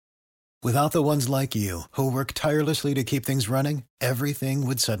Without the ones like you, who work tirelessly to keep things running, everything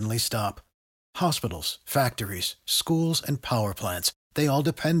would suddenly stop. Hospitals, factories, schools, and power plants, they all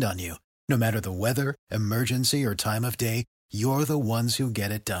depend on you. No matter the weather, emergency, or time of day, you're the ones who get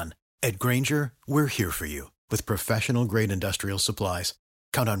it done. At Grainger, we're here for you with professional-grade industrial supplies.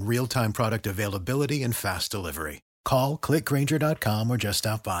 Count on real-time product availability and fast delivery. Call, clickgrainger.com, or just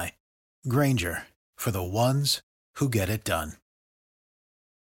stop by. Grainger, for the ones who get it done.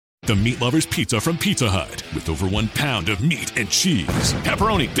 The Meat Lover's Pizza from Pizza Hut, with over 1 pound of meat and cheese.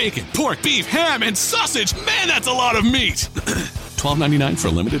 Pepperoni, bacon, pork, beef, ham, and sausage. Man, that's a lot of meat! $12.99 for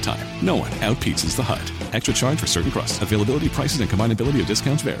a limited time. No one out-pizzas the Hut. Extra charge for certain crusts. Availability, prices, and combinability of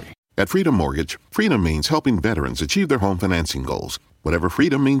discounts vary. At Freedom Mortgage, freedom means helping veterans achieve their home financing goals. Whatever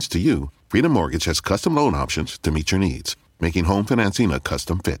freedom means to you, Freedom Mortgage has custom loan options to meet your needs, making home financing a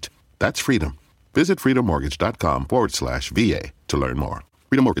custom fit. That's freedom. Visit freedommortgage.com/VA to learn more.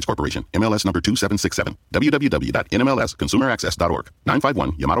 Freedom Mortgage Corporation, MLS number 2767, www.nmlsconsumeraccess.org,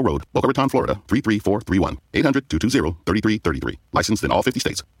 951 Yamato Road, Boca Raton, Florida, 33431, 800-220-3333. Licensed in all 50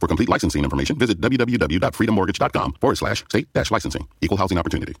 states. For complete licensing information, visit www.freedommortgage.com/state-licensing. Equal housing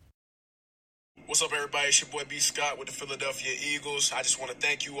opportunity. What's up, everybody? It's your boy B. Scott with the Philadelphia Eagles. I just want to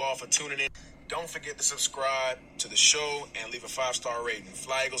thank you all for tuning in. Don't forget to subscribe to the show and leave a 5-star rating.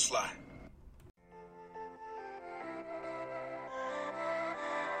 Fly, Eagles, fly.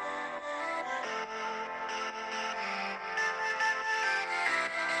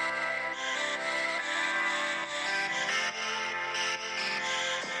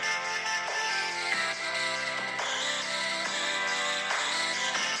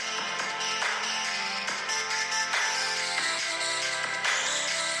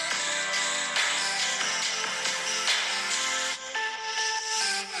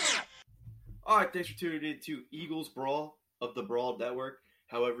 All right, thanks for tuning in to Eagles Brawl of the Brawl Network.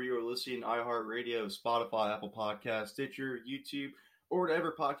 However you are listening, iHeartRadio, Spotify, Apple Podcasts, Stitcher, YouTube, or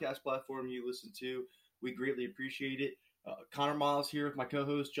whatever podcast platform you listen to, we greatly appreciate it. Connor Miles here with my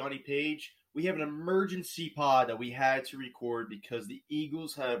co-host, Johnny Page. We have an emergency pod that we had to record because the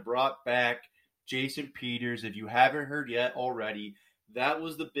Eagles have brought back Jason Peters. If you haven't heard yet already, that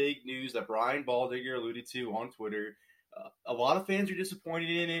was the big news that Brian Baldinger alluded to on Twitter. A lot of fans are disappointed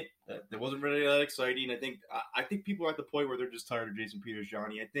in it. It wasn't really that exciting. I think people are at the point where they're just tired of Jason Peters,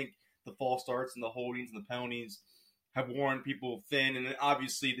 Johnny. I think the false starts and the holdings and the penalties have worn people thin, and then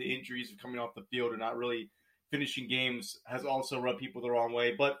obviously the injuries of coming off the field and not really finishing games has also rubbed people the wrong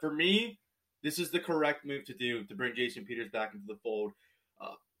way. But for me, this is the correct move to do to bring Jason Peters back into the fold.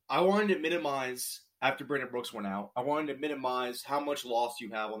 I wanted to minimize, after Brandon Brooks went out, I wanted to minimize how much loss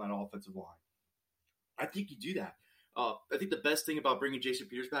you have on that offensive line. I think you do that. I think the best thing about bringing Jason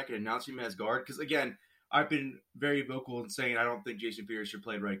Peters back and announcing him as guard, because, again, I've been very vocal in saying I don't think Jason Peters should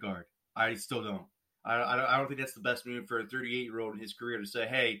play right guard. I still don't. I don't think that's the best move for a 38-year-old in his career to say,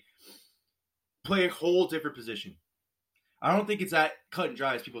 hey, play a whole different position. I don't think it's that cut and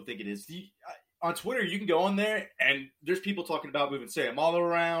dry as people think it is. On Twitter, you can go on there, and there's people talking about moving Sam Malo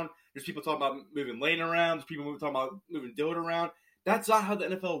around. There's people talking about moving Lane around. There's people talking about moving Dillard around. That's not how the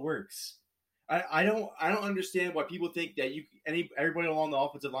NFL works. I don't understand why people think that everybody along the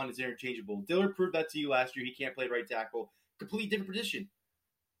offensive line is interchangeable. Dillard proved that to you last year. He can't play right tackle. Completely different position.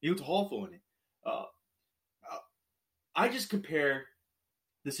 He looked awful in it. I just compare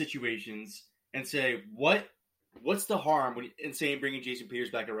the situations and say, what's the harm in saying bringing Jason Peters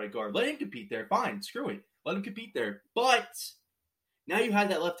back at right guard? Let him compete there. Fine, screw it. Let him compete there. But now you have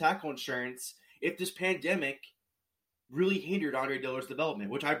that left tackle insurance if this pandemic really hindered Andre Dillard's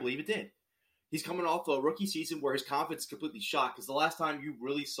development, which I believe it did. He's coming off a rookie season where his confidence is completely shot, because the last time you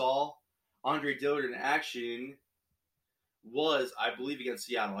really saw Andre Dillard in action was, I believe, against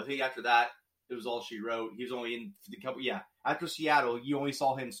Seattle. I think after that, it was all she wrote. He was only in the couple. Yeah, after Seattle, you only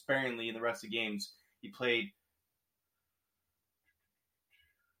saw him sparingly in the rest of the games. He played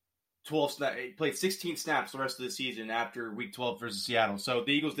 16 snaps the rest of the season after Week 12 versus Seattle. So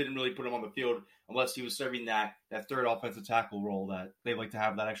the Eagles didn't really put him on the field unless he was serving that third offensive tackle role that they like to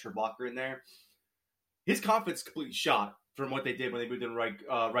have that extra blocker in there. His confidence completely shot from what they did when they moved in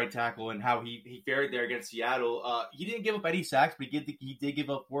right tackle and how he fared there against Seattle. He didn't give up any sacks, but he did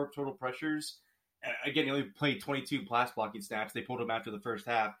give up 4 total pressures. Again, he only played 22 pass blocking snaps. They pulled him after the first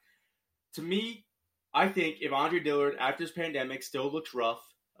half. To me, I think if Andre Dillard, after this pandemic, still looks rough,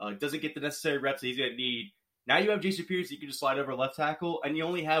 doesn't get the necessary reps that he's going to need, now you have Jason Peters, you can just slide over left tackle, and you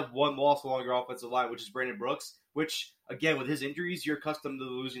only have one loss along your offensive line, which is Brandon Brooks, which, again, with his injuries, you're accustomed to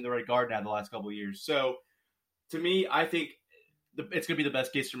losing the right guard now the last couple of years. So, to me, I think it's going to be the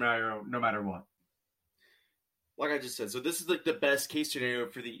best case scenario no matter what. like I just said, so this is like the best case scenario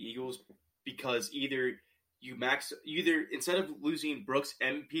for the Eagles because either instead of losing Brooks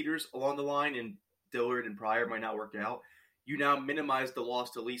and Peters along the line and Dillard and Pryor might not work out, you now minimize the loss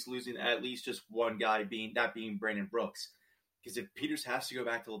to at least losing at least just one guy being Brandon Brooks. Because if Peters has to go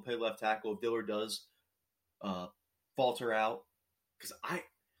back to play left tackle, if Dillard does falter out, because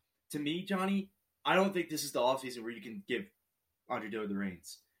to me, Johnny, I don't think this is the offseason where you can give Andre Dillard the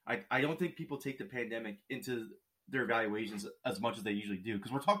reins. I don't think people take the pandemic into their evaluations as much as they usually do.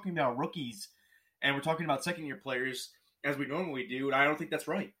 Because we're talking about rookies and we're talking about second-year players as we normally do, and I don't think that's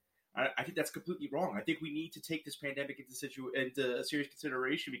right. I think that's completely wrong. I think we need to take this pandemic into a serious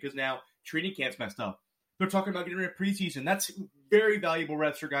consideration because now training camp's messed up. They're talking about getting rid of preseason. That's very valuable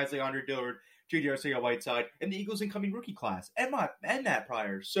reps for guys like Andre Dillard, J.J. Arcega-Whiteside, and the Eagles' incoming rookie class, and Matt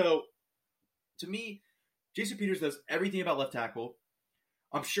Pryor. So, to me, Jason Peters does everything about left tackle.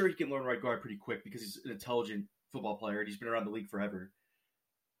 I'm sure he can learn right guard pretty quick because he's an intelligent football player and he's been around the league forever.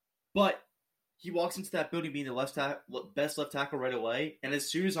 But he walks into that building being the best left tackle right away, and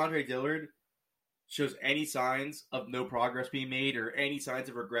as soon as Andre Dillard shows any signs of no progress being made or any signs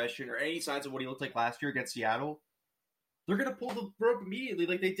of regression or any signs of what he looked like last year against Seattle, they're going to pull the rope immediately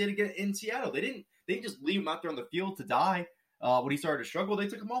like they did again in Seattle. They didn't just leave him out there on the field to die when he started to struggle. They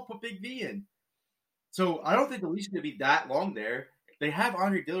took him off, put Big V in. So I don't think the leash is going to be that long there. They have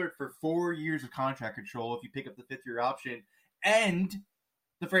Andre Dillard for 4 years of contract control if you pick up the fifth-year option and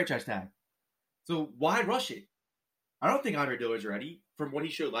the franchise tag. So why rush it? I don't think Andre Dillard's ready from what he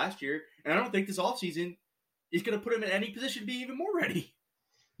showed last year, and I don't think this offseason is going to put him in any position to be even more ready.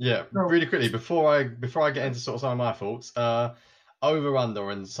 Yeah, really quickly, before I get into sort of some of my thoughts,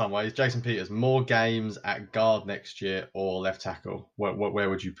 over-under in some ways, Jason Peters, more games at guard next year or left tackle? Where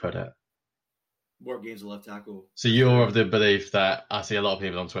would you put it? More games at left tackle. So you're of the belief that, I see a lot of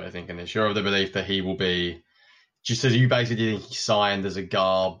people on Twitter thinking this, you're of the belief that he will be, just as you basically think he signed as a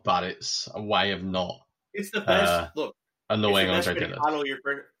guard, but it's a way of not It's the best. Look, annoying Andre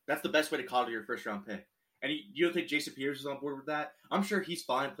Dillard. That's the best way to coddle your first round pick. And you don't think Jason Peters is on board with that? I'm sure he's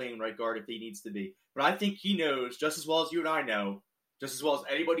fine playing right guard if he needs to be. But I think he knows just as well as you and I know, just as well as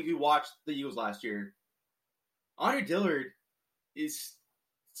anybody who watched the Eagles last year, Andre Dillard is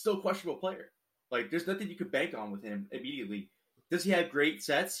still a questionable player. Like, there's nothing you could bank on with him immediately. Does he have great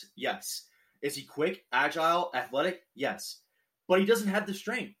sets? Yes. Is he quick, agile, athletic? Yes. But he doesn't have the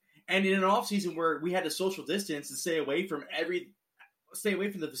strength. And in an offseason where we had to social distance and stay away from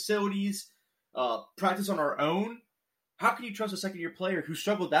the facilities, practice on our own, how can you trust a second-year player who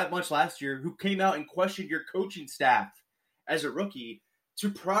struggled that much last year, who came out and questioned your coaching staff as a rookie, to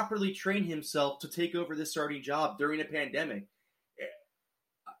properly train himself to take over this starting job during a pandemic?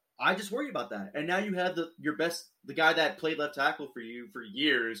 I just worry about that. And now you have the guy that played left tackle for you for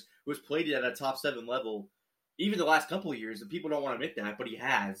years, who has played it at a top 7 level, even the last couple of years, and people don't want to admit that, but he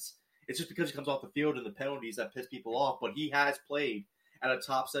has. It's just because he comes off the field and the penalties that piss people off, but he has played at a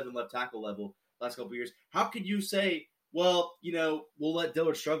top 7 left tackle level the last couple of years. How could you say, well, we'll let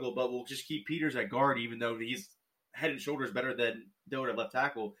Dillard struggle, but we'll just keep Peters at guard, even though he's head and shoulders better than Dillard at left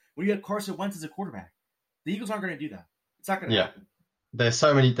tackle, when you have Carson Wentz as a quarterback? The Eagles aren't going to do that. It's not going to happen. There's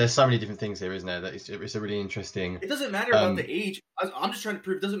so many different things here, isn't there? That it's a really interesting. It doesn't matter about the age. I'm just trying to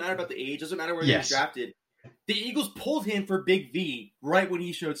prove it doesn't matter about the age. It doesn't matter where he was drafted. The Eagles pulled him for Big V right when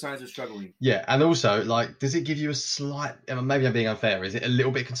he showed signs of struggling. Yeah, and also, does it give you a slight? Maybe I'm being unfair. Is it a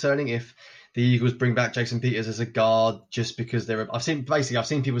little bit concerning if the Eagles bring back Jason Peters as a guard just because I've seen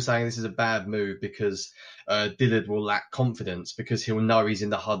people saying this is a bad move because Dillard will lack confidence because he'll know he's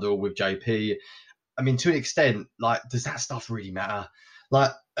in the huddle with JP. I mean, to an extent, does that stuff really matter?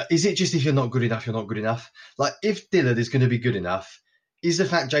 Is it just if you're not good enough, you're not good enough? If Dillard is going to be good enough, is the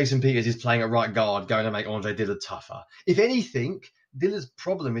fact Jason Peters is playing at right guard going to make Andre Dillard tougher? If anything, Dillard's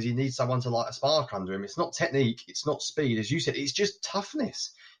problem is he needs someone to light a spark under him. It's not technique, it's not speed, as you said, it's just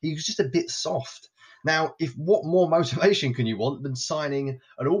toughness. He's just a bit soft. Now, what more motivation can you want than signing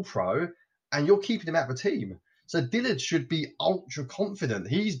an all-pro and you're keeping him out of the team? So Dillard should be ultra confident.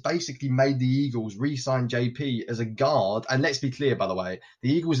 He's basically made the Eagles re-sign JP as a guard. And let's be clear, by the way,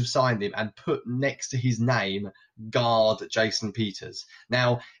 the Eagles have signed him and put next to his name, guard Jason Peters.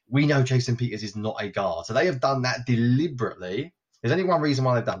 Now, we know Jason Peters is not a guard. So they have done that deliberately. There's only one reason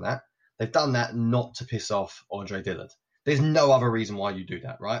why they've done that. They've done that not to piss off Andre Dillard. There's no other reason why you do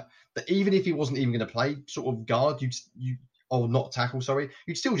that, right? But even if he wasn't even going to play sort of guard, or not tackle, sorry,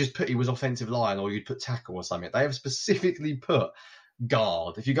 you'd still just put he was offensive line or you'd put tackle or something. They have specifically put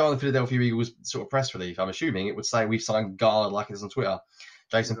guard. If you go on the Philadelphia Eagles sort of press release, I'm assuming it would say we've signed guard, like it is on Twitter,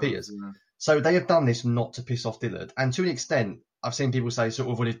 Jason Peters. Yeah. So they have done this not to piss off Dillard. And to an extent, I've seen people say sort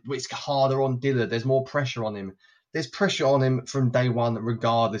of, well, it's harder on Dillard. There's more pressure on him. There's pressure on him from day one,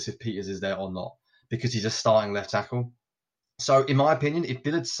 regardless if Peters is there or not, because he's a starting left tackle. So in my opinion, if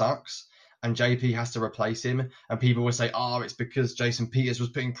Dillard sucks and JP has to replace him, and people will say, oh, it's because Jason Peters was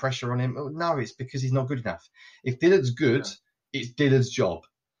putting pressure on him. No, it's because he's not good enough. If Dillard's good, it's Dillard's job.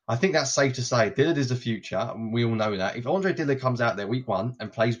 I think that's safe to say. Dillard is the future, and we all know that. If Andre Dillard comes out there week 1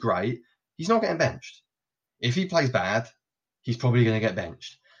 and plays great, he's not getting benched. If he plays bad, he's probably going to get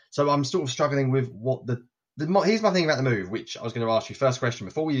benched. So I'm sort of struggling with what here's my thing about the move, which I was going to ask you. First question,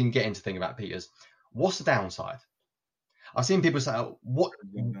 before we even get into the thing about Peters, what's the downside? I've seen people say,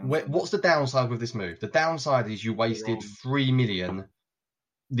 what's the downside with this move? The downside is you wasted $3 million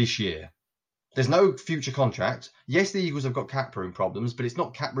this year. There's no future contract. Yes, the Eagles have got cap room problems, but it's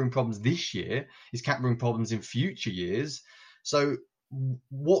not cap room problems this year. It's cap room problems in future years. So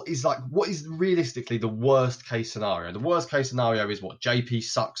what is realistically the worst case scenario? The worst case scenario is what? JP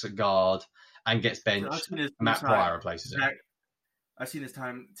sucks at guard and gets benched. Matt Pryor replaces him. I've seen this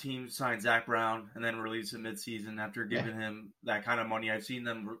team sign Zach Brown and then release him midseason after giving him that kind of money. I've seen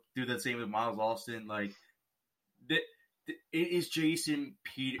them do the same with Miles Austin. Like, it is Jason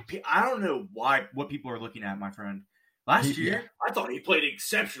Peters. I don't know what people are looking at, my friend. Last year, I thought he played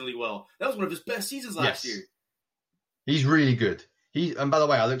exceptionally well. That was one of his best seasons last year. He's really good. And by the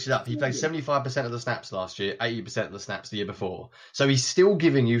way, I looked it up. He played 75% of the snaps last year, 80% of the snaps the year before. So he's still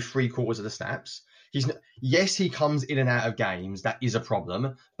giving you 3/4 of the snaps. Yes, he comes in and out of games. That is a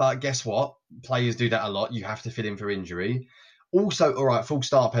problem. But guess what? Players do that a lot. You have to fit in for injury. Also, all right, full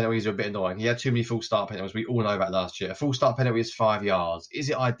start penalties are a bit annoying. He had too many full start penalties. We all know about last year. A full start penalty is 5 yards. Is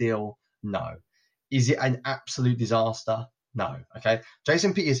it ideal? No. Is it an absolute disaster? No. Okay.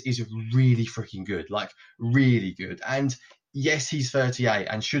 Jason Peters is really freaking good. Like, really good. And yes, he's 38.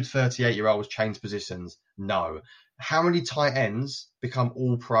 And should 38-year-olds change positions? No. How many tight ends become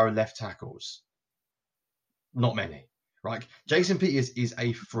all-pro left tackles? Not many, right? Jason Peters is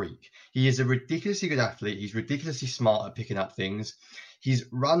a freak. He is a ridiculously good athlete. He's ridiculously smart at picking up things. His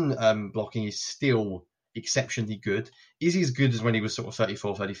run blocking is still exceptionally good. Is he as good as when he was sort of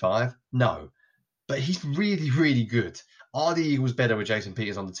 34, 35? No. But he's really, really good. Are the Eagles better with Jason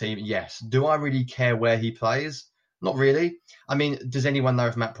Peters on the team? Yes. Do I really care where he plays? Not really. I mean, does anyone know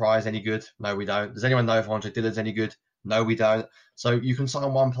if Matt Pryor is any good? No, we don't. Does anyone know if Andre Dillard's any good? No, we don't. So you can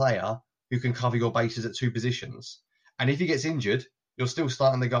sign one player who can cover your bases at 2 positions. And if he gets injured, you're still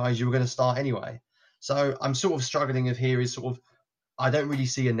starting the guys you were going to start anyway. So I'm sort of struggling with here is sort of, I don't really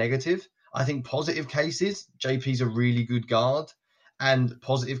see a negative. I think positive cases, JP's a really good guard. And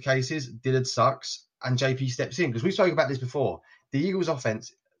positive cases, Dillard sucks and JP steps in. Because we spoke about this before. The Eagles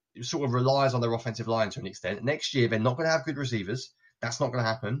offense sort of relies on their offensive line to an extent. Next year, they're not going to have good receivers. That's not going to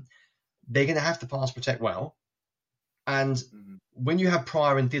happen. They're going to have to pass protect well. And when you have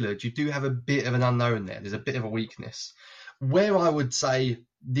Pryor and Dillard, you do have a bit of an unknown there. There's a bit of a weakness. Where I would say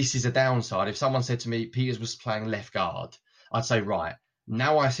this is a downside, if someone said to me, Peters was playing left guard, I'd say, right,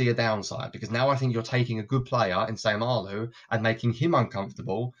 now I see a downside because now I think you're taking a good player in Sam Arlu and making him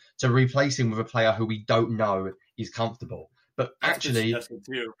uncomfortable to replace him with a player who we don't know is comfortable. But actually, yes,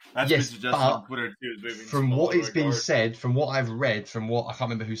 but from what it's been said, from what I've read, from what I can't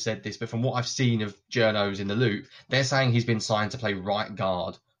remember who said this, but from what I've seen of journos in the loop, they're saying he's been signed to play right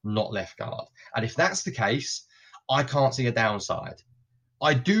guard, not left guard. And if that's the case, I can't see a downside.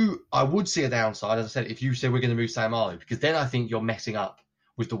 I would see a downside, as I said, if you said we're going to move Sam Arlu, because then I think you're messing up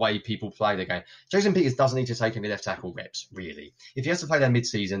with the way people play the game. Jason Peters doesn't need to take any left tackle reps, really. If he has to play there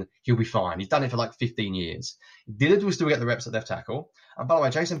mid-season, he'll be fine. He's done it for like 15 years. Dillard will still get the reps at left tackle. And by the way,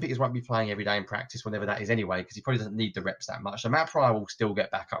 Jason Peters won't be playing every day in practice, whenever that is anyway, because he probably doesn't need the reps that much. So Matt Pryor will still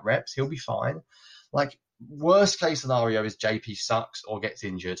get backup reps. He'll be fine. Like, worst case scenario is JP sucks or gets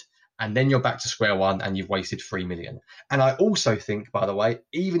injured. And then you're back to square one and you've wasted $3 million. And I also think, by the way,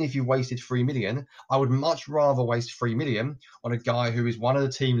 even if you wasted $3 million, I would much rather waste $3 million on a guy who is one of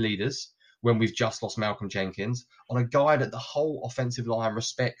the team leaders when we've just lost Malcolm Jenkins, on a guy that the whole offensive line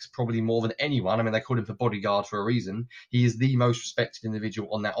respects probably more than anyone. I mean, they called him the bodyguard for a reason. He is the most respected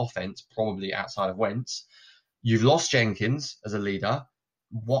individual on that offense, probably outside of Wentz. You've lost Jenkins as a leader.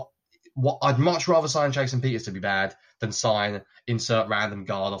 What I'd much rather sign Jason Peters to be bad than sign insert random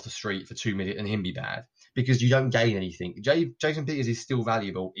guard off the street for $2 million and him be bad, because you don't gain anything. Jason Peters is still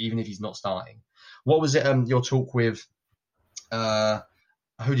valuable even if he's not starting. What was it? Your talk with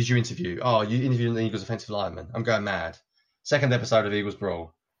who did you interview? Oh, you interviewed the Eagles offensive lineman. I'm going mad. Second episode of Eagles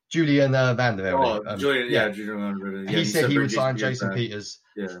Brawl. Julian Vandervelde. Julian Vandervelde. He said he would sign Jason Peters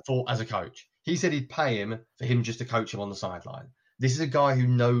as a coach. He said he'd pay him for him just to coach him on the sideline. This is a guy who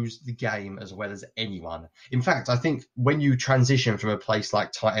knows the game as well as anyone. In fact, I think when you transition from a place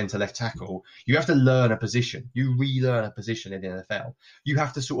like tight end to left tackle, you have to learn a position. You relearn a position in the NFL. You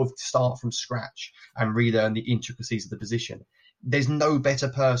have to sort of start from scratch and relearn the intricacies of the position. There's no better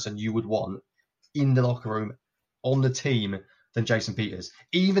person you would want in the locker room, on the team, than Jason Peters,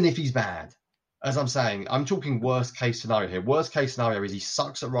 even if he's bad. As I'm saying, I'm talking worst case scenario here. Worst case scenario is he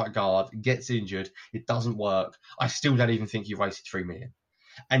sucks at right guard, gets injured, it doesn't work. I still don't even think you've wasted $3 million.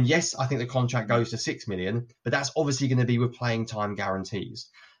 And yes, I think the contract goes to $6 million, but that's obviously going to be with playing time guarantees.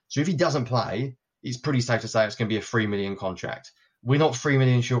 So if he doesn't play, it's pretty safe to say it's going to be a $3 million contract. We're not $3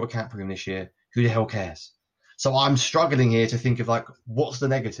 million short of cap room this year. Who the hell cares? So I'm struggling here to think of like, what's the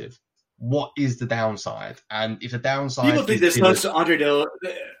negative? What is the downside? And if the downside, people think this much to Andre Dillard.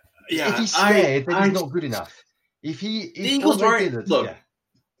 Yeah, if he's scared, then he's not good enough. If the Eagles aren't, look,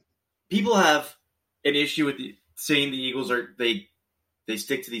 people have an issue with saying the Eagles are they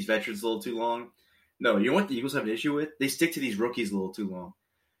stick to these veterans a little too long. No, you know what the Eagles have an issue with? They stick to these rookies a little too long.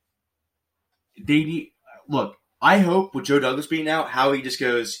 Look, I hope with Joe Douglas being out, Howie just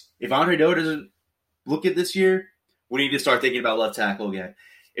goes, if Andre Dillard doesn't look good this year, we need to start thinking about left tackle again.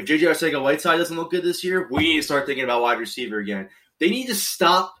 If J.J. Arcega-Whiteside doesn't look good this year, we need to start thinking about wide receiver again. They need to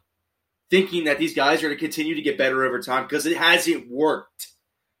stop thinking that these guys are going to continue to get better over time because it hasn't worked.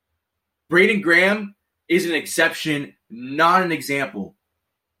 Brandon Graham is an exception, not an example.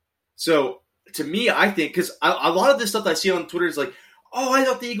 So, to me, I think, because a lot of this stuff I see on Twitter is like, oh, I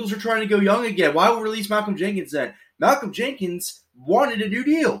thought the Eagles were trying to go young again. Why would we release Malcolm Jenkins then? Malcolm Jenkins wanted a new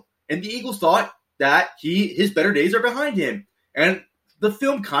deal, and the Eagles thought that his better days are behind him. And the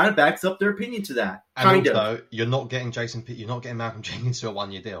film kind of backs up their opinion to that. And also, you're not getting Malcolm Jenkins to a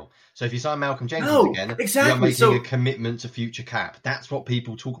 1-year deal. So if you sign Malcolm Jenkins again, you're making a commitment to future cap. That's what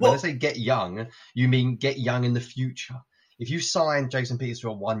people talk about. When they say get young, you mean get young in the future. If you sign Jason Peters to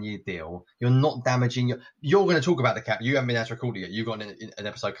a 1-year deal, you're not damaging you're going to talk about the cap. You haven't been able to record it yet. You've got an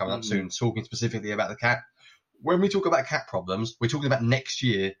episode coming up soon talking specifically about the cap. When we talk about cap problems, we're talking about next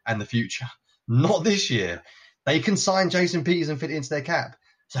year and the future, not this year. They can sign Jason Peters and fit it into their cap.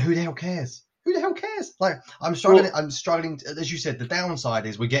 So who the hell cares? Who the hell cares? Like, I'm struggling. As you said, the downside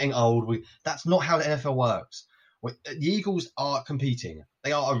is we're getting old. That's not how the NFL works. The Eagles are competing.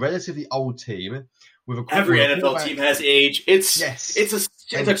 They are a relatively old team. Every NFL team has age. It's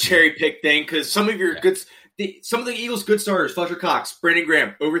a cherry pick thing because some of your some of the Eagles' good starters, Fletcher Cox, Brandon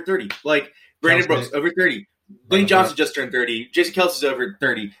Graham, over 30. Like Brandon Brooks, over 30. Lane Johnson just turned 30. Jason Kelce's over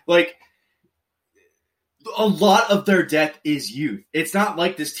 30. Like, a lot of their depth is youth. It's not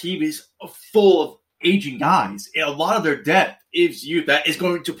like this team is full of aging guys. A lot of their depth is youth that is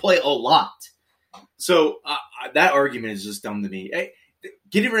going to play a lot. So that argument is just dumb to me.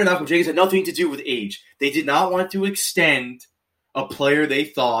 Getting rid of Malcolm Jenkins had nothing to do with age. They did not want to extend a player they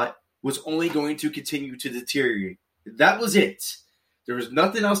thought was only going to continue to deteriorate. That was it. There was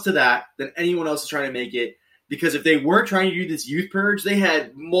nothing else to that than anyone else is trying to make it. Because if they were trying to do this youth purge, they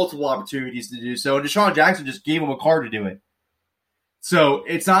had multiple opportunities to do so. And Deshaun Jackson just gave them a card to do it. So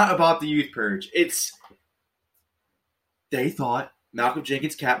it's not about the youth purge. They thought Malcolm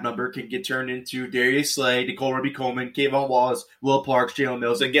Jenkins' cap number can get turned into Darius Slay, Nicole Roby-Coleman, Kayvon Wallace, Will Parks, Jalen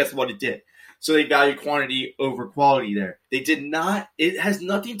Mills. And guess what it did? So they valued quantity over quality there. They did not. It has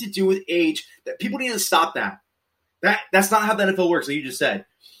nothing to do with age. People need to stop that. That's not how the NFL works, like you just said.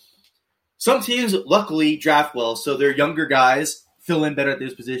 Some teams, luckily, draft well, so their younger guys fill in better at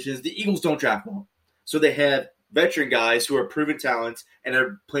those positions. The Eagles don't draft well. So they have veteran guys who are proven talents and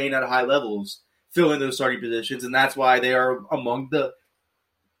are playing at high levels fill in those starting positions, and that's why they are among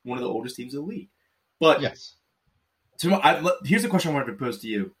one of the oldest teams in the league. But yes, here's a question I wanted to pose to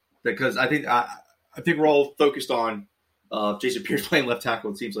you, because I think we're all focused on Jason Peters playing left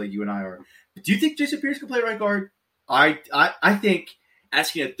tackle. It seems like you and I are. But do you think Jason Peters can play right guard? I think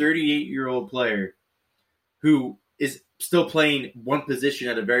asking a 38-year-old player who is still playing one position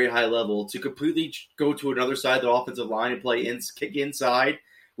at a very high level to completely go to another side of the offensive line and play kick inside,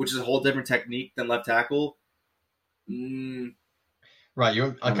 which is a whole different technique than left tackle. Right.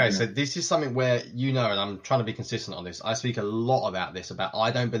 Okay. So this is something where, and I'm trying to be consistent on this. I speak a lot about this,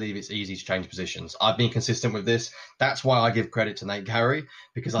 I don't believe it's easy to change positions. I've been consistent with this. That's why I give credit to Nate Gary,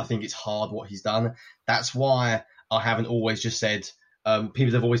 because I think it's hard what he's done. That's why I haven't always just said,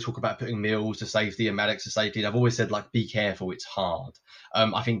 people have always talked about putting Mills to safety and Maddox to safety. And I've always said, be careful, it's hard.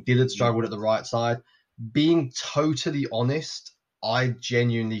 I think Dillard struggled at the right side. Being totally honest, I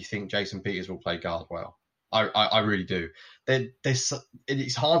genuinely think Jason Peters will play guard well. I really do.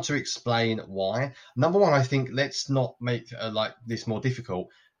 It's hard to explain why. Number one, I think let's not make this more difficult.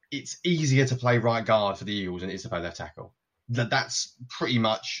 It's easier to play right guard for the Eagles than it is to play left tackle. that's pretty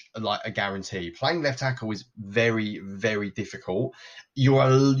much like a guarantee. Playing left tackle is very, very difficult.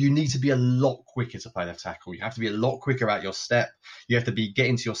 You need to be a lot quicker to play left tackle. You have to be a lot quicker at your step. You have to be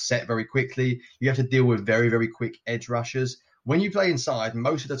getting to your set very quickly. You have to deal with very, very quick edge rushers. When you play inside,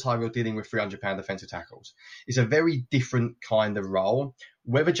 most of the time you're dealing with 300-pound defensive tackles. It's a very different kind of role.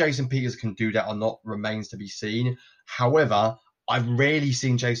 Whether Jason Peters can do that or not remains to be seen. However, I've rarely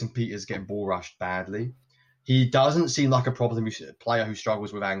seen Jason Peters get ball rushed badly. He doesn't seem like a problem player who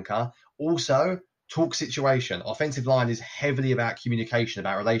struggles with anchor. Also, talk situation. Offensive line is heavily about communication,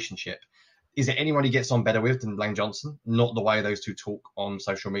 about relationship. Is there anyone he gets on better with than Lane Johnson? Not the way those two talk on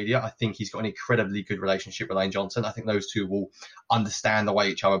social media. I think he's got an incredibly good relationship with Lane Johnson. I think those two will understand the way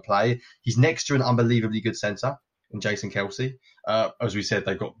each other play. He's next to an unbelievably good centre in Jason Kelce. As we said,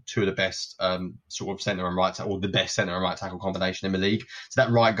 they've got two of the best sort of centre and right tackle, or the best centre and right tackle combination in the league. So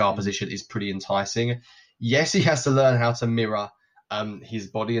that right guard position is pretty enticing. Yes, he has to learn how to mirror his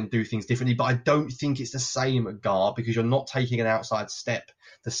body and do things differently, but I don't think it's the same at guard because you're not taking an outside step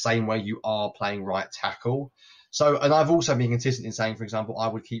the same way you are playing right tackle. So, and I've also been consistent in saying, for example, I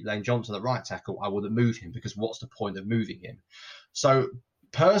would keep Lane Johnson at right tackle. I wouldn't move him because what's the point of moving him? So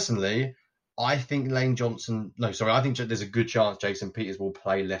personally, I think I think there's a good chance Jason Peters will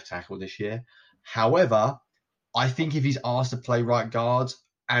play left tackle this year. However, I think if he's asked to play right guard,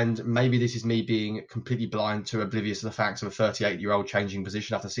 and maybe this is me being completely blind to oblivious to the facts of a 38-year-old changing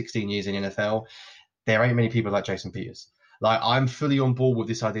position after 16 years in the NFL, there ain't many people like Jason Peters. Like, I'm fully on board with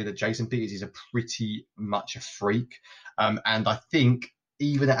this idea that Jason Peters is a pretty much a freak. And I think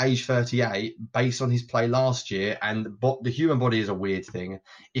even at age 38, based on his play last year, and the human body is a weird thing,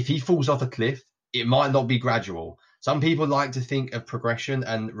 if he falls off a cliff, it might not be gradual. Some people like to think of progression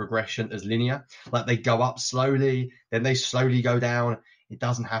and regression as linear. Like, they go up slowly, then they slowly go down. It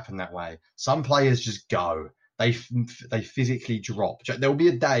doesn't happen that way. Some players just go. They physically drop. There will be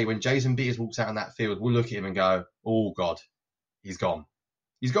a day when Jason Peters walks out on that field, we'll look at him and go, oh, God, he's gone.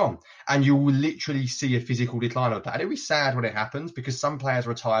 He's gone. And you will literally see a physical decline of that. And it'll be sad when it happens because some players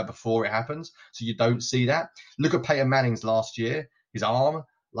retire before it happens, so you don't see that. Look at Peyton Manning's last year. His arm,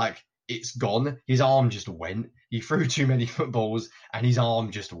 it's gone. His arm just went. He threw too many footballs and his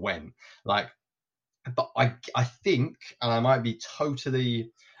arm just went. But I think, and I might be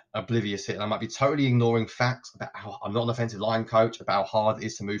totally oblivious here, and I might be totally ignoring facts about how I'm not an offensive line coach, about how hard it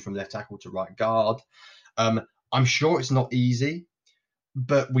is to move from left tackle to right guard. I'm sure it's not easy,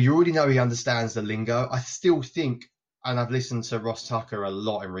 but we already know he understands the lingo. I still think, and I've listened to Ross Tucker a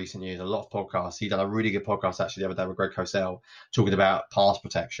lot in recent years, a lot of podcasts. He done a really good podcast actually the other day with Greg Cosell talking about pass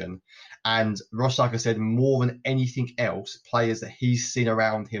protection. And Ross Tucker said more than anything else, players that he's seen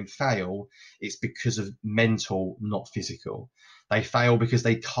around him fail, it's because of mental, not physical. They fail because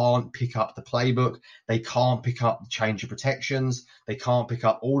they can't pick up the playbook. They can't pick up the change of protections. They can't pick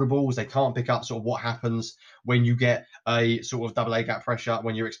up audibles. They can't pick up sort of what happens when you get a sort of double A gap pressure,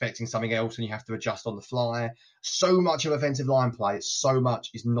 when you're expecting something else and you have to adjust on the fly. So much of offensive line play, so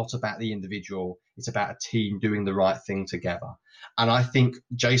much is not about the individual. It's about a team doing the right thing together. And I think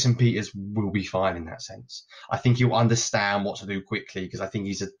Jason Peters will be fine in that sense. I think he'll understand what to do quickly because I think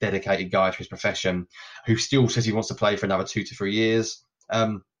he's a dedicated guy to his profession who still says he wants to play for another 2 to 3 years. I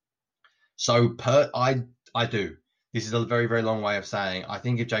do. This is a very, very long way of saying I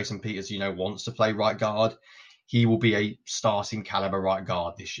think if Jason Peters, wants to play right guard, he will be a starting caliber right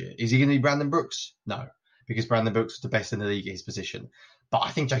guard this year. Is he going to be Brandon Brooks? No, because Brandon Brooks is the best in the league at his position. But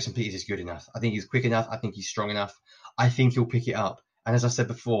I think Jason Peters is good enough. I think he's quick enough. I think he's strong enough. I think he'll pick it up. And as I said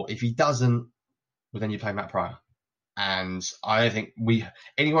before, if he doesn't, well, then you play Matt Pryor. And I don't think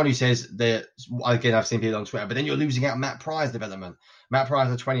anyone who says that, again, I've seen people on Twitter, but then you're losing out on Matt Pryor's development. Matt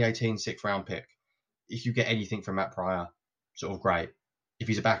Pryor's a 2018 6th round pick. If you get anything from Matt Pryor, sort of great. If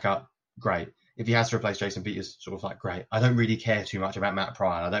he's a backup, great. If he has to replace Jason Peters, sort of great. I don't really care too much about Matt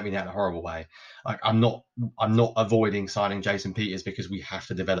Pryor. I don't mean that in a horrible way. I'm not avoiding signing Jason Peters because we have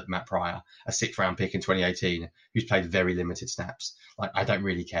to develop Matt Pryor, a 6th round pick in 2018, who's played very limited snaps. I don't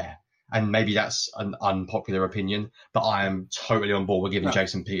really care. And maybe that's an unpopular opinion, but I am totally on board with giving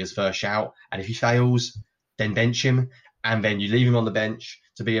Jason Peters first shout. And if he fails, then bench him. And then you leave him on the bench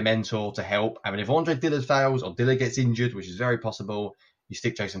to be a mentor, to help. And if Andre Dillard fails or Dillard gets injured, which is very possible, you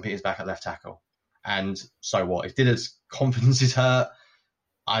stick Jason Peters back at left tackle. And so what? If Dillard's confidence is hurt,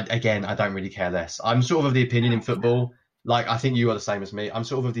 I don't really care less. I'm sort of the opinion in football, I think you are the same as me. I'm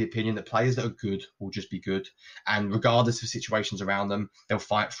sort of the opinion that players that are good will just be good. And regardless of situations around them, they'll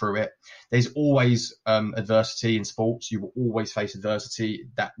fight through it. There's always adversity in sports. You will always face adversity,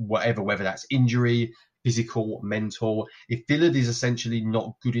 whether that's injury, physical, mental. If Dillard is essentially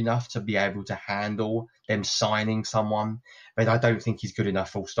not good enough to be able to handle them signing someone, then I don't think he's good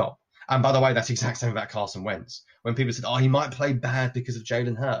enough, full stop. And by the way, that's the exact same about Carson Wentz. When people said, he might play bad because of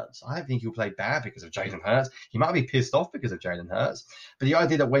Jalen Hurts. I don't think he'll play bad because of Jalen Hurts. He might be pissed off because of Jalen Hurts. But the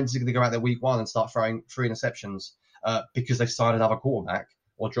idea that Wentz is going to go out there week one and start throwing 3 interceptions because they've signed another quarterback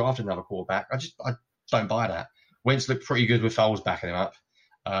or drafted another quarterback, I don't buy that. Wentz looked pretty good with Foles backing him up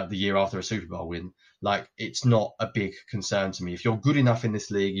the year after a Super Bowl win. Like, it's not a big concern to me. If you're good enough in this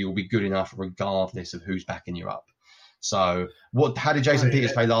league, you'll be good enough regardless of who's backing you up. So how did Jason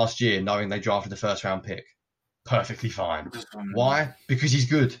Peters play last year knowing they drafted the first round pick? Perfectly fine. Why? Because he's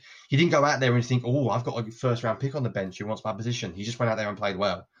good. He didn't go out there and think, I've got a first round pick on the bench who wants my position. He just went out there and played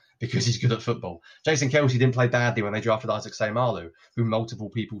well because he's good at football. Jason Kelce didn't play badly when they drafted Isaac Seumalo, who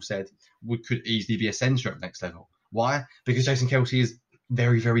multiple people said could easily be a center at next level. Why? Because Jason Kelce is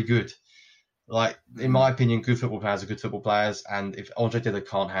very, very good. Like, in my opinion, good football players are good football players. And if Andre Dillard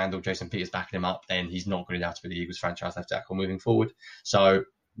can't handle Jason Peters backing him up, then he's not good enough to be the Eagles franchise left tackle moving forward. So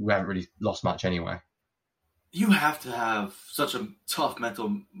we haven't really lost much anyway. You have to have such a tough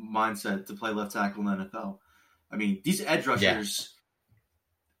mental mindset to play left tackle in the NFL. I mean, these edge rushers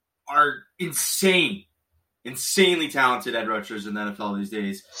are insanely talented edge rushers in the NFL these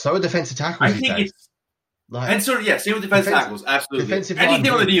days. So are defensive tackles these days. Same with defensive tackles, absolutely. Anything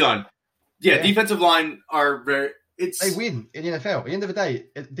on the D-line. Yeah, defensive line are very... They win in the NFL. At the end of the day,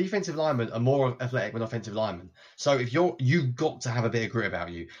 defensive linemen are more athletic than offensive linemen. So if you've got to have a bit of grit about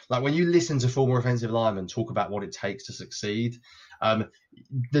you. Like, when you listen to former offensive linemen talk about what it takes to succeed,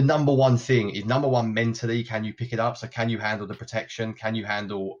 the number one thing is, mentally, can you pick it up? So can you handle the protection? Can you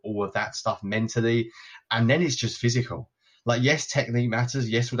handle all of that stuff mentally? And then it's just physical. Like, yes, technique matters.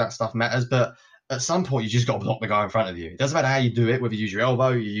 Yes, all that stuff matters. But at some point, you just got to block the guy in front of you. It doesn't matter how you do it, whether you use your elbow,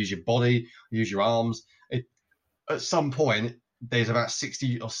 you use your body, you use your arms. At some point, there's about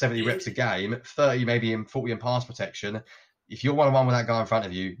 60 or 70 reps a game, 30 maybe in 40 in pass protection. If you're one-on-one with that guy in front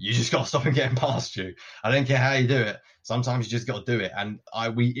of you, you just got to stop him getting past you. I don't care how you do it. Sometimes you just got to do it. And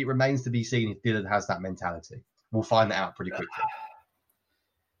it remains to be seen if Dillard has that mentality. We'll find that out pretty quickly.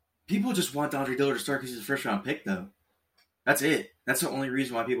 People just want Andre Dillard to start because he's a first-round pick, though. That's it. That's the only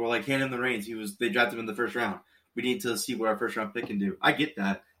reason why people are like, hand him the reins. They drafted him in the first round. We need to see what our first-round pick can do. I get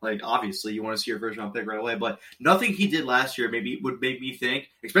that. Like, obviously, you want to see your first-round pick right away. But nothing he did last year would make me think,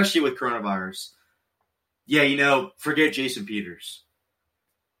 especially with coronavirus, forget Jason Peters.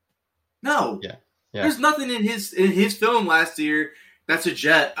 No. Yeah. There's nothing in his film last year that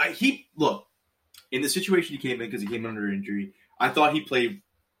suggests in the situation he came in because he came under injury. I thought he played.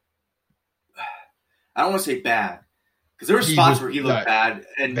 I don't want to say bad because there were spots where he looked bad,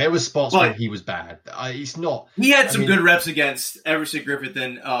 and there were spots where he was bad. He's not. He had some good reps against Everson Griffith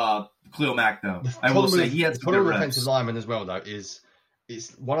and Khalil Mack, though. I will say he had some good reps. Offensive lineman as well, though, is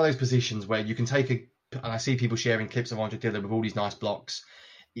it's one of those positions where you can take and I see people sharing clips of Andre Dillard with all these nice blocks.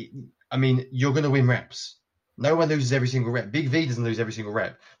 You're going to win reps. No one loses every single rep. Big V doesn't lose every single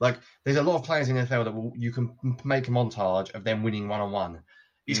rep. Like, there's a lot of players in the NFL that you can make a montage of them winning one-on-one.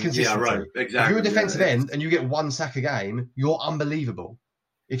 It's consistency. Yeah, right. Exactly. If you're a defensive end and you get 1 sack a game, you're unbelievable.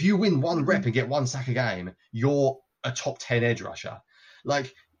 If you win 1 rep and get 1 sack a game, you're a top 10 edge rusher.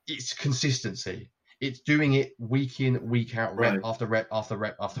 Like, it's consistency. It's doing it week in, week out, rep after rep after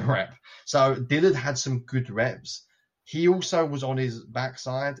rep after rep. So Dillard had some good reps. He also was on his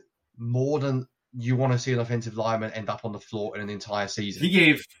backside more than you want to see an offensive lineman end up on the floor in an entire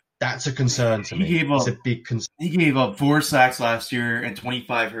season. That's a concern to me. It's a big concern. He gave up 4 sacks last year and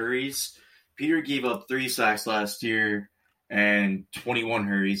 25 hurries. Peter gave up 3 sacks last year and 21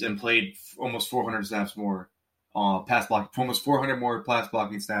 hurries and played almost 400 snaps more pass block, almost 400 more pass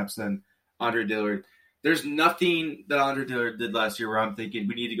blocking snaps than Andre Dillard. There's nothing that Andre Dillard did last year where I'm thinking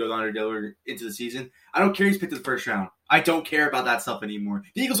we need to go to Andre Dillard into the season. I don't care he's picked in the first round. I don't care about that stuff anymore.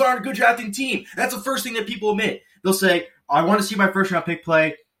 The Eagles aren't a good drafting team. That's the first thing that people admit. They'll say, I want to see my first round pick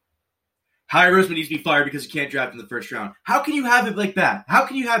play. Howie Roseman needs to be fired because he can't draft in the first round. How can you have it like that? How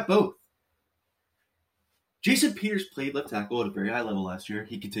can you have both? Jason Peters played left tackle at a very high level last year.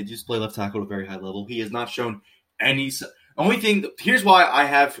 He continues to play left tackle at a very high level. He has not shown any. Only thing. Here's why I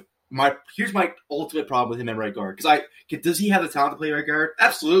have my. Here's my ultimate problem with him at right guard. Does he have the talent to play right guard?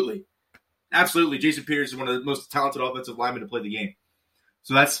 Absolutely, absolutely. Jason Peters is one of the most talented offensive linemen to play the game.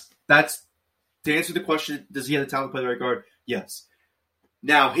 So that's to answer the question. Does he have the talent to play the right guard? Yes.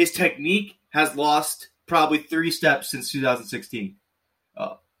 Now his technique has lost probably 3 steps since 2016.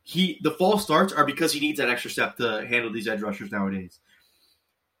 The false starts are because he needs that extra step to handle these edge rushers nowadays.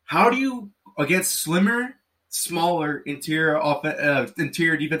 How do you, against slimmer, smaller interior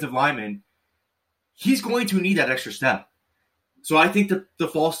defensive linemen, he's going to need that extra step. So I think the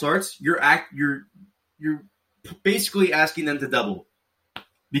false starts, you're basically asking them to double,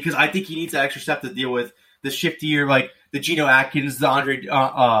 because I think he needs that extra step to deal with the shiftier, like the Geno Atkins,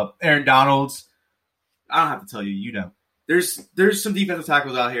 the Aaron Donalds. I don't have to tell you, you know. There's some defensive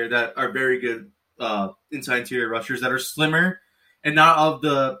tackles out here that are very good inside interior rushers that are slimmer and not of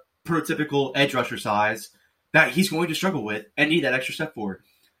the prototypical edge rusher size that he's going to struggle with and need that extra step for.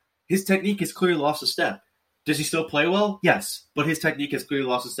 His technique has clearly lost a step. Does he still play well? Yes, but his technique has clearly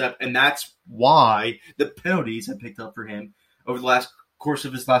lost a step, and that's why the penalties have picked up for him over the course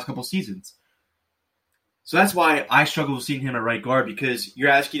of his last couple seasons. So that's why I struggle with seeing him at right guard, because you're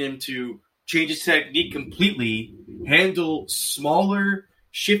asking him to change his technique completely, handle smaller,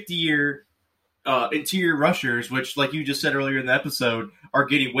 shiftier interior rushers, which, like you just said earlier in the episode, are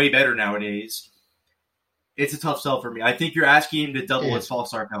getting way better nowadays. It's a tough sell for me. I think you're asking him to double his false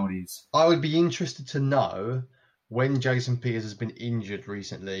start penalties. I would be interested to know when Jason Peters has been injured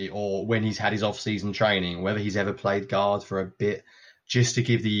recently, or when he's had his off-season training, whether he's ever played guard for a bit, just to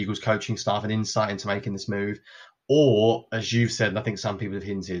give the Eagles coaching staff an insight into making this move. Or, as you've said, and I think some people have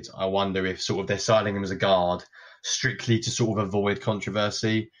hinted, I wonder if sort of they're signing him as a guard strictly to sort of avoid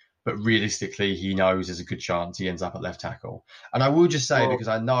controversy. But realistically, he knows there's a good chance he ends up at left tackle. And I will just say, because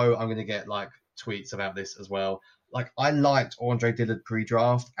I know I'm going to get like tweets about this as well, like I liked Andre Dillard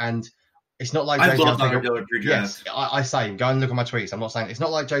pre-draft, and it's not like I love Andre Dillard pre-draft. Yes, I say, go and look at my tweets. I'm not saying it's not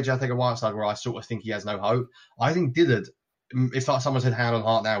like JJ Arcega-Whiteside where I sort of think he has no hope. I think Dillard, if someone said hand on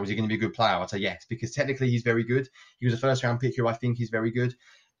heart now, was he going to be a good player? I'd say yes, because technically he's very good. He was a first round pick who I think he's very good.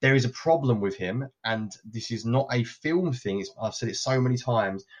 There is a problem with him, and this is not a film thing. I've said it so many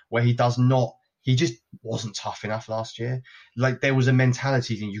times, where he just wasn't tough enough last year. Like, there was a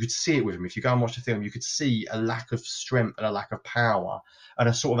mentality thing. You could see it with him. If you go and watch the film, you could see a lack of strength and a lack of power and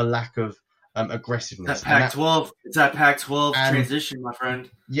a sort of a lack of aggressiveness. It's that Pac-12 transition, my friend.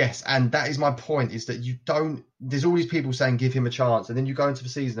 Yes, and that is my point, is that there's all these people saying give him a chance, and then you go into the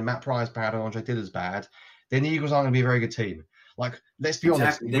season and Matt Pryor's bad and Andre Dillard's bad, then the Eagles aren't going to be a very good team. Like, let's be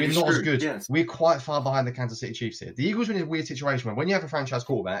honest, we're not as good. Yes. We're quite far behind the Kansas City Chiefs here. The Eagles are in a weird situation when you have a franchise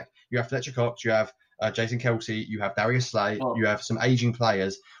quarterback, you have Fletcher Cox, you have Jason Kelce, you have Darius Slay, you have some aging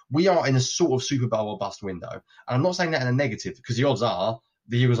players. We are in a sort of Super Bowl or bust window. And I'm not saying that in a negative, because the odds are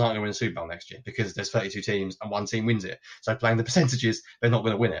the Eagles aren't going to win a Super Bowl next year, because there's 32 teams and one team wins it. So playing the percentages, they're not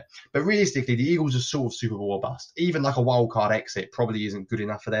going to win it. But realistically, the Eagles are sort of Super Bowl or bust. Even like a wild card exit probably isn't good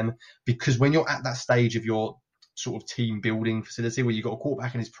enough for them, because when you're at that stage of your sort of team building facility where you've got a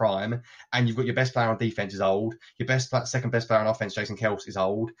quarterback in his prime and you've got your best player on defense is old, your second best player on offense, Jason Kelce, is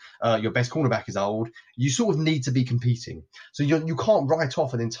old, your best cornerback is old, you sort of need to be competing. So you can't write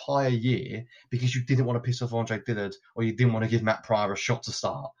off an entire year because you didn't want to piss off Andre Dillard or you didn't want to give Matt Pryor a shot to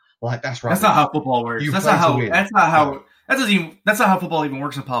start. Like, that's right. That's not how football works. That's not how football even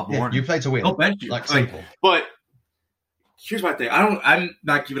works in Pop Warner. You play to win. They'll bench you. Like, simple. But here's my thing. I'm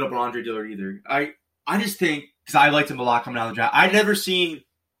not giving up on Andre Dillard either. I just think, because I liked him a lot coming out of the draft, I've never seen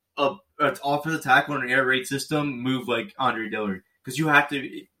an offensive tackle in an air raid system move like Andre Dillard. Because you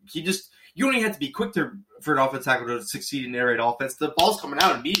don't even have to be quick for an offensive tackle to succeed in air raid offense. The ball's coming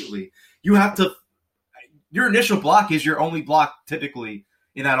out immediately. Your initial block is your only block typically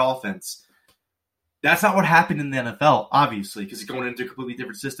in that offense. That's not what happened in the NFL, obviously, because it's going into a completely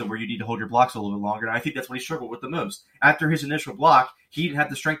different system where you need to hold your blocks a little bit longer. And I think that's what he struggled with the most. After his initial block, he didn't have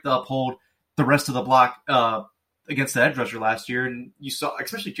the strength to uphold the rest of the block against the edge rusher last year. And you saw,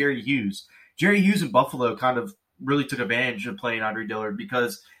 especially Jerry Hughes. Jerry Hughes in Buffalo kind of really took advantage of playing Andre Dillard,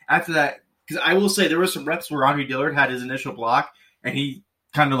 because after that, because I will say there were some reps where Andre Dillard had his initial block and he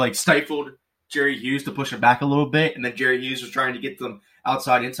kind of like stifled Jerry Hughes to push him back a little bit. And then Jerry Hughes was trying to get them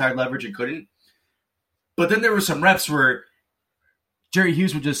inside leverage and couldn't. But then there were some reps where Jerry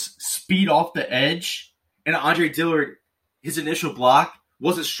Hughes would just speed off the edge, and Andre Dillard, his initial block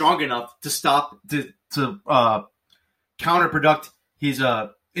wasn't strong enough to stop to counterproduct his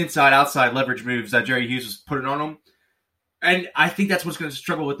inside-outside leverage moves that Jerry Hughes was putting on him. And I think that's what's going to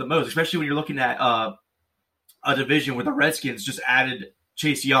struggle with the most, especially when you're looking at a division where the Redskins just added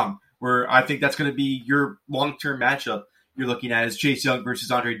Chase Young, where I think that's going to be your long-term matchup you're looking at is Chase Young versus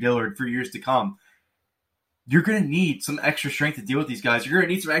Andre Dillard for years to come. You're going to need some extra strength to deal with these guys. You're going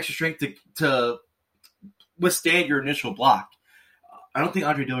to need some extra strength to withstand your initial block. I don't think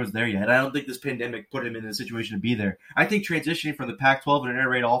Andre Dillard's there yet. I don't think this pandemic put him in a situation to be there. I think transitioning from the Pac-12 and an air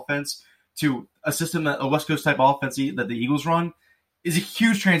raid offense to a system, a West Coast type offense that the Eagles run, is a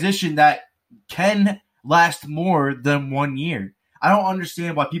huge transition that can last more than 1 year. I don't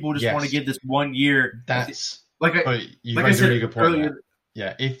understand why people just want to give this 1 year. That's you raised a really good point. Earlier.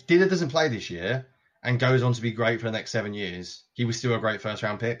 Yeah, if Dillard doesn't play this year, and goes on to be great for the next 7 years, he was still a great first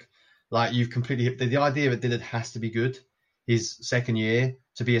round pick. Like, you've completely hit the idea that Dillard has to be good his second year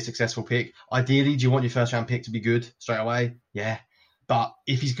to be a successful pick. Ideally, do you want your first round pick to be good straight away? Yeah. But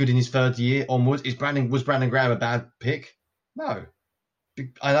if he's good in his third year onwards, was Brandon Graham a bad pick? No.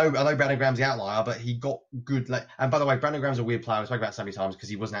 I know Brandon Graham's the outlier, but he got good. And by the way, Brandon Graham's a weird player. I spoke about it so many times because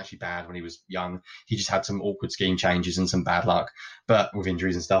he wasn't actually bad when he was young. He just had some awkward scheme changes and some bad luck, but with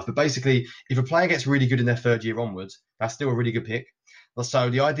injuries and stuff. But basically, if a player gets really good in their third year onwards, that's still a really good pick. So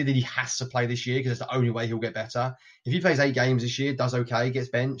the idea that he has to play this year because it's the only way he'll get better. If he plays 8 games this year, does okay, gets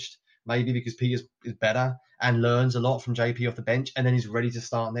benched, maybe because Peters is better and learns a lot from JP off the bench, and then he's ready to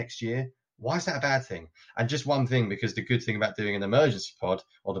start next year. Why is that a bad thing? And just one thing, because the good thing about doing an emergency pod,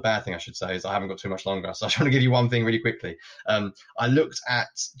 or the bad thing I should say, is I haven't got too much longer. So I'm trying to give you one thing really quickly. I looked at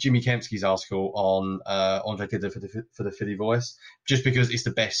Jimmy Kempski's article on Andre Dillard for the Philly Voice, just because it's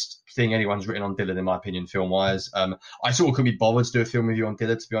the best thing anyone's written on Dillard, in my opinion, film-wise. I sort of couldn't be bothered to do a film review on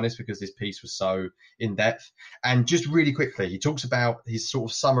Dillard, to be honest, because this piece was so in-depth. And just really quickly, he talks about his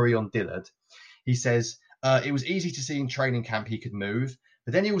sort of summary on Dillard. He says, it was easy to see in training camp he could move,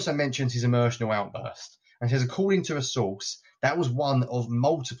 but then he also mentions his emotional outburst and says, according to a source, that was one of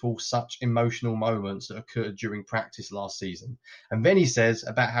multiple such emotional moments that occurred during practice last season. And then he says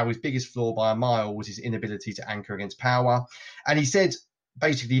about how his biggest flaw by a mile was his inability to anchor against power. And he said,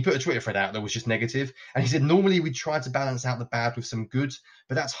 basically, he put a Twitter thread out that was just negative. And he said, normally we try to balance out the bad with some good,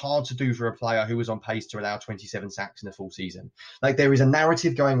 but that's hard to do for a player who was on pace to allow 27 sacks in a full season. Like, there is a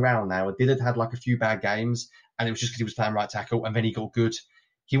narrative going around now. Dillard had like a few bad games, and it was just because he was playing right tackle, and then he got good.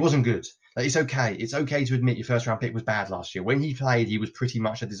 He wasn't good. Like, it's okay. It's okay to admit your first round pick was bad last year. When he played, he was pretty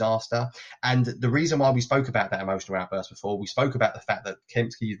much a disaster. And the reason why we spoke about that emotional outburst before, we spoke about the fact that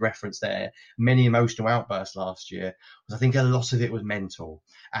Kempski's reference there, many emotional outbursts last year, was I think a lot of it was mental.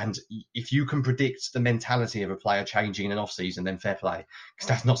 And if you can predict the mentality of a player changing in an off-season, then fair play, because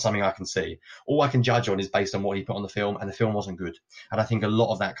that's not something I can see. All I can judge on is based on what he put on the film, and the film wasn't good. And I think a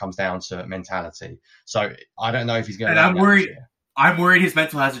lot of that comes down to mentality. So I don't know if he's going to... And I'm worried his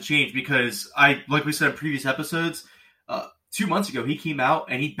mental hasn't changed because like we said in previous episodes, 2 months ago, he came out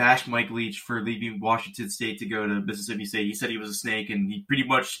and he bashed Mike Leach for leaving Washington State to go to Mississippi State. He said he was a snake, and he pretty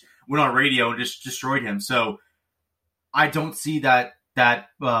much went on radio and just destroyed him. So I don't see that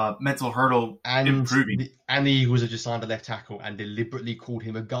mental hurdle improving. And the Eagles have just signed a left tackle and deliberately called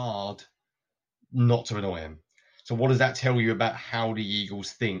him a guard not to annoy him. So what does that tell you about how the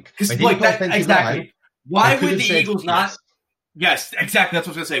Eagles think? Exactly. Why would the Eagles not... Yes, exactly. That's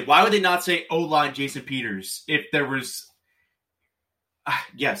what I was going to say. Why would they not say O-line Jason Peters if there was...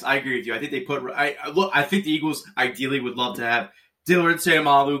 Yes, I agree with you. I think they put... I think the Eagles ideally would love to have Dillard,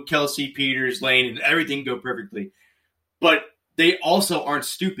 Sayamalu, Kelsey, Peters, Lane, and everything go perfectly. But they also aren't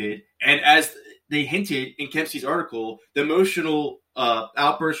stupid. And as they hinted in Kempski's article, the emotional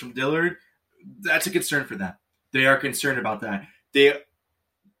outburst from Dillard, that's a concern for them. They are concerned about that.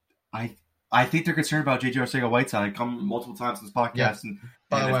 I think they're concerned about J.J. Arcega-Whiteside. Come multiple times in this podcast and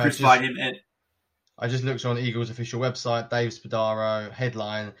crucified him. And I just looked on Eagles' official website, Dave Spadaro,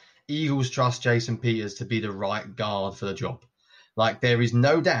 headline, Eagles trust Jason Peters to be the right guard for the job. Like, there is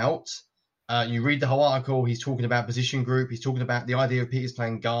no doubt. You read the whole article, he's talking about position group. He's talking about the idea of Peters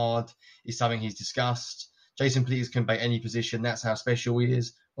playing guard is something he's discussed. Jason Peters can play any position. That's how special he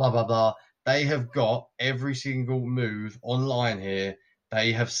is. Blah, blah, blah. They have got every single move online here.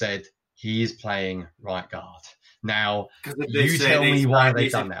 They have said, he is playing right guard. Now, you tell me why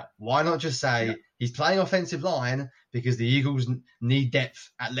they've done that. Why not just say he's playing offensive line because the Eagles need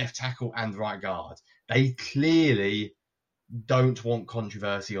depth at left tackle and right guard? They clearly don't want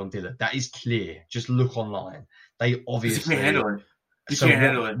controversy on Dillard. That is clear. Just look online. They obviously can't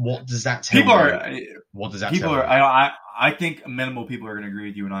handle it. What does that tell you? What does that tell you? I think minimal people are going to agree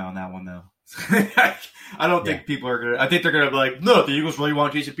with you and I on that one, though. I don't think people are going to... I think they're going to be like, no, the Eagles really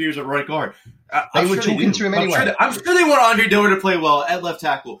want Jason Peters at right guard. They were talking to him anyway. I'm sure they want Andre Dillard to play well at left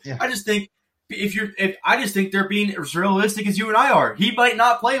tackle. Yeah. I just think they're being as realistic as you and I are. He might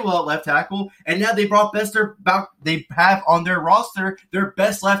not play well at left tackle, and now they brought they have on their roster their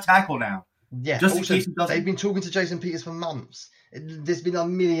best left tackle now. Yeah. Just also, in case it doesn't. They've been talking to Jason Peters for months. There's been a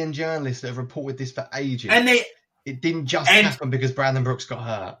million journalists that have reported this for ages. And it didn't just happen because Brandon Brooks got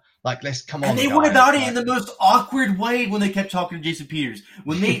hurt. Like, let's come on. And they went about it in the most awkward way when they kept talking to Jason Peters.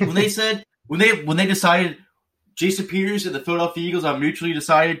 When they decided Jason Peters and the Philadelphia Eagles mutually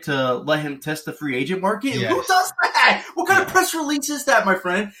decided to let him test the free agent market. Yes. Who does that? What kind of press release is that, my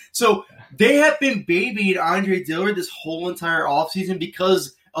friend? So they have been babying Andre Dillard this whole entire offseason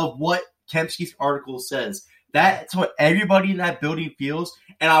because of what Kempski's article says. That's what everybody in that building feels.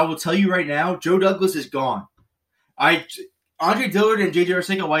 And I will tell you right now, Joe Douglas is gone. Andre Dillard and J.J.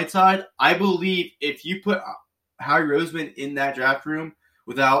 Arcega-Whiteside, I believe if you put Howie Roseman in that draft room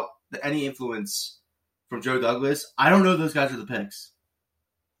without any influence from Joe Douglas, I don't know if those guys are the picks.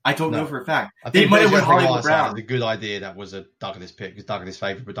 I don't know for a fact. They might have went Hollywood Brown. A good idea that was a Douglas pick because Douglas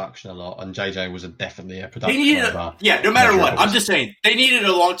favoured production a lot, and JJ was definitely a production. No matter what. I'm just saying they needed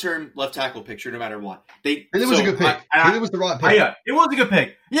a long-term left tackle picture, no matter what. It was a good pick. It was the right pick. It was a good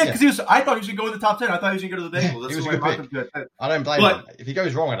pick. Yeah, because I thought he was going to go in the top 10. I thought he was going to go to the Bengals. It was a good pick. I don't blame him. If he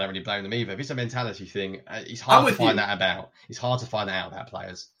goes wrong, I don't really blame them either. If it's a mentality thing, it's hard to find that about. It's hard to find that out about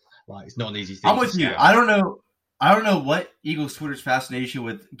players. Like it's not an easy thing. I'm with you. I don't know what Eagles Twitter's fascination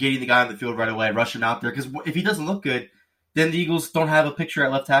with getting the guy on the field right away, rush him out there. Because if he doesn't look good, then the Eagles don't have a picture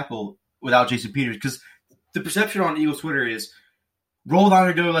at left tackle without Jason Peters. Because the perception on Eagles Twitter is rolled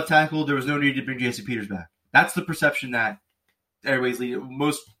on to left tackle. There was no need to bring Jason Peters back. That's the perception that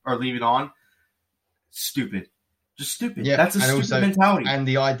most are leaving on. Stupid. Just stupid. Yeah, that's a stupid mentality. And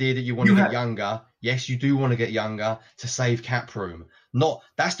the idea that you want to get younger. Yes, you do want to get younger to save cap room.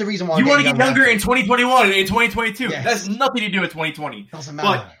 That's the reason why you want to get younger in 2021 and in 2022. Yes. That has nothing to do with 2020. Doesn't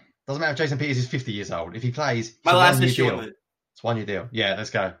matter. Doesn't matter if Jason Peters is 50 years old. If he plays, my last issue on it. It's 1 year deal. Yeah, let's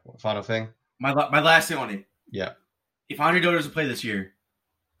go. Final thing. My last thing on it. Yeah. If Andre Dillard doesn't play this year,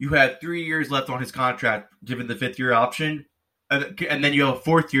 you have 3 years left on his contract, given the 5th-year option, and then you have a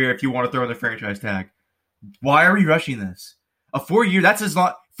 4th year if you want to throw in the franchise tag. Why are we rushing this? A 4 year. That's as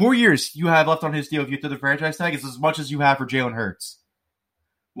long. 4 years you have left on his deal if you throw the franchise tag is as much as you have for Jalen Hurts.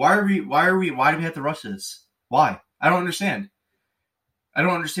 Why do we have to rush this? Why? I don't understand.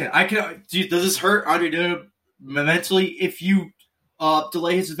 Does this hurt Andre Dillard mentally if you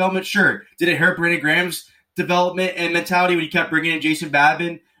delay his development? Sure. Did it hurt Brandon Graham's development and mentality when you kept bringing in Jason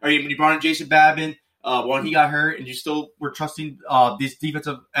Babin, or when you brought in Jason Babin when he got hurt, and you still were trusting these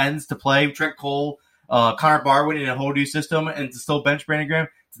defensive ends to play Trent Cole, Connor Barwin in a whole new system, and to still bench Brandon Graham?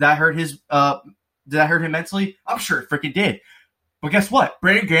 Did that hurt him mentally? I'm sure it freaking did. But guess what?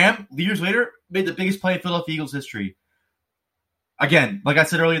 Brandon Graham, years later, made the biggest play in Philadelphia Eagles history. Again, like I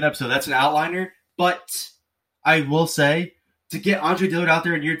said earlier in the episode, that's an outliner. But I will say, to get Andre Dillard out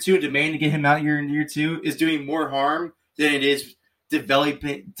there in year 2 and demand to get him out here in year 2 is doing more harm than it is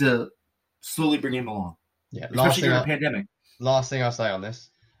developing to slowly bring him along. Yeah, especially during a pandemic. Last thing I'll say on this.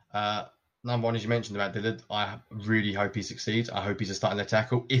 Number one, as you mentioned about Dillard, I really hope he succeeds. I hope he's a starting left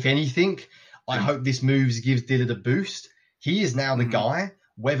tackle. If anything, I hope this move gives Dillard a boost. He is now the guy.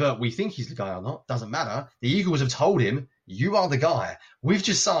 Whether we think he's the guy or not, doesn't matter. The Eagles have told him, you are the guy. We've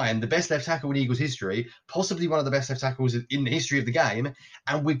just signed the best left tackle in Eagles history, possibly one of the best left tackles in the history of the game,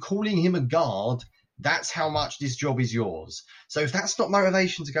 and we're calling him a guard. That's how much this job is yours. So if that's not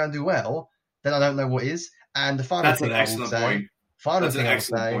motivation to go and do well, then I don't know what is. And the final thing I will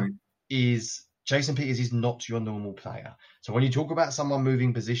say is Jason Peters is not your normal player. So when you talk about someone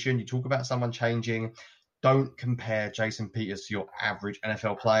moving position, you talk about someone changing, don't compare Jason Peters to your average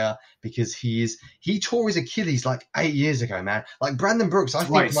NFL player because he tore his Achilles like 8 years ago, man. Like Brandon Brooks, I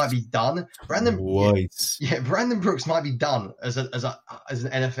think might be done. Brandon Brooks might be done as an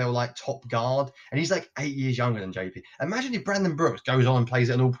NFL like top guard, and he's like 8 years younger than JP. Imagine if Brandon Brooks goes on and plays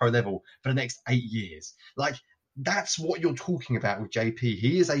at an all-pro level for the next 8 years. Like that's what you're talking about with JP.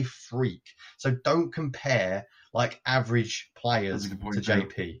 He is a freak. So don't compare like average players to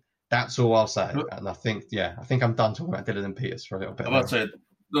JP. That's all I'll say. And I think I'm done talking about Dillard and Peters for a little bit. I'm about to say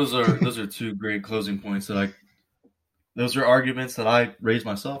those are two great closing points those are arguments that I raised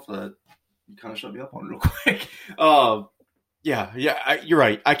myself that you kind of shut me up on real quick. You're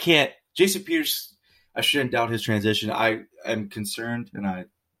right. I can't. Jason Peters, I shouldn't doubt his transition. I am concerned, and I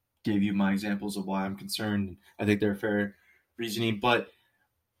gave you my examples of why I'm concerned. I think they're fair reasoning, but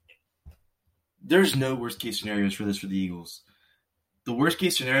there's no worst case scenarios for this for the Eagles. The worst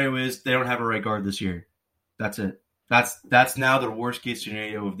case scenario is they don't have a right guard this year. That's it. That's now the worst case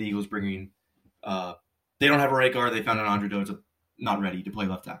scenario of the Eagles bringing. They don't have a right guard. They found an Andre Dillard not ready to play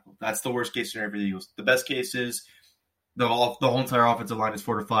left tackle. That's the worst case scenario for the Eagles. The best case is the whole entire offensive line is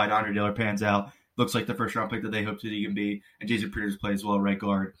fortified. Andre Dillard pans out. Looks like the first round pick that they hoped that he can be. And Jason Peters plays well at right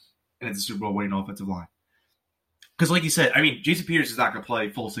guard. And it's a Super Bowl winning offensive line. Because like you said, I mean, Jason Peters is not going to play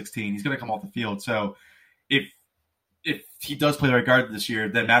full 16. He's going to come off the field. So if he does play right guard this year,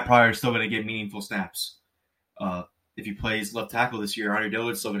 then Matt Pryor is still going to get meaningful snaps. If he plays left tackle this year, Andre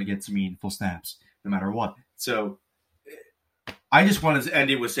Dillard is still going to get some meaningful snaps, no matter what. So I just wanted to end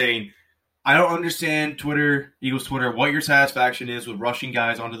it with saying, I don't understand Eagles Twitter, what your satisfaction is with rushing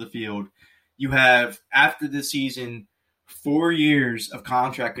guys onto the field. You have, after this season, 4 years of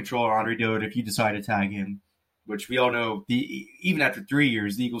contract control on Andre Dillard if you decide to tag him. which we all know even after 3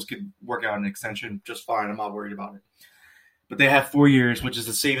 years, the Eagles could work out an extension just fine. I'm not worried about it. But they have 4 years, which is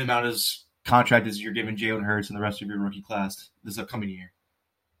the same amount as contract as you're giving Jalen Hurts and the rest of your rookie class this upcoming year.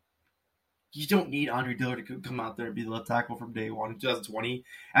 You don't need Andre Dillard to come out there and be the left tackle from day one in 2020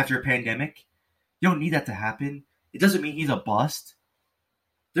 after a pandemic. You don't need that to happen. It doesn't mean he's a bust.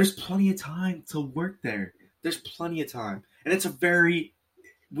 There's plenty of time to work there. There's plenty of time. And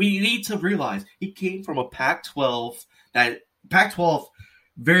we need to realize he came from a Pac-12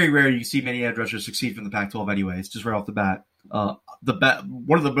 very rare you see many edge rushers succeed from the Pac-12 anyways, just right off the bat.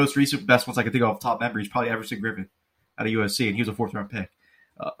 One of the most recent best ones I can think of off the top memory is probably Everson Griffin out of USC, and he was a 4th-round pick.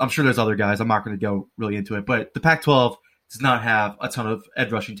 I'm sure there's other guys. I'm not going to go really into it, but the Pac-12 does not have a ton of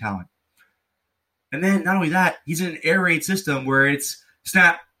edge rushing talent. And then not only that, he's in an air raid system where it's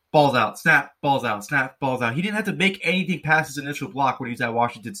snap, balls out, snap, balls out, snap, balls out. He didn't have to make anything past his initial block when he was at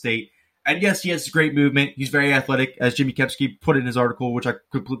Washington State. And yes, he has great movement. He's very athletic, as Jimmy Kempski put in his article, which I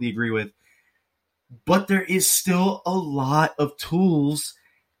completely agree with. But there is still a lot of tools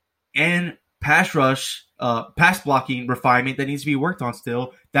and pass rush, pass blocking refinement that needs to be worked on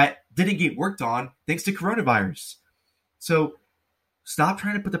still that didn't get worked on thanks to coronavirus. So stop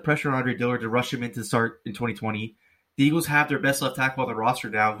trying to put the pressure on Andre Dillard to rush him into the start in 2020. The Eagles have their best left tackle on the roster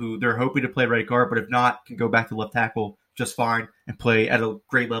now, who they're hoping to play right guard, but if not, can go back to left tackle just fine and play at a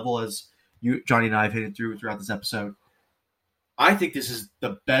great level, as Johnny and I have hinted throughout this episode. I think this is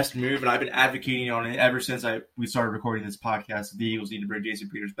the best move, and I've been advocating on it ever since we started recording this podcast. The Eagles need to bring Jason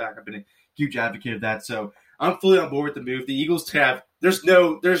Peters back. I've been a huge advocate of that, so I'm fully on board with the move. The Eagles have there's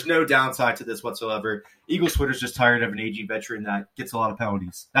no downside to this whatsoever. Eagles Twitter's just tired of an aging veteran that gets a lot of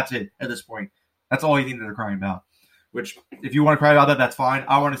penalties. That's it at this point. That's all you think that they're crying about. Which, if you want to cry about that, that's fine.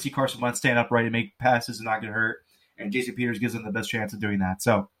 I want to see Carson Wentz stand upright and make passes and not get hurt, and Jason Peters gives them the best chance of doing that.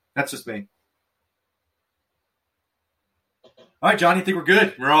 So that's just me. All right, Johnny, I think we're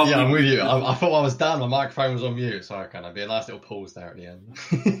good. I'm with you. I thought I was done. My microphone was on mute, so kind of be a nice little pause there at the end.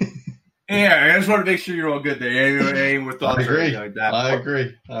 Yeah, I just want to make sure you're all good there. Ain't with thoughts I agree. like that. I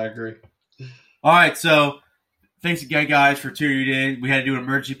agree. All right, so thanks again, guys, for tuning in. We had to do an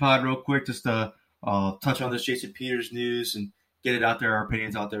emergency pod real quick just to touch on this Jason Peters news and get it out there, our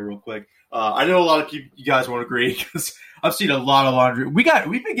opinions out there real quick. I know a lot of you guys won't agree because I've seen a lot of laundry.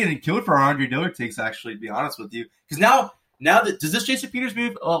 We've been getting killed for our Andre Dillard takes, actually, to be honest with you. Because now does this Jason Peters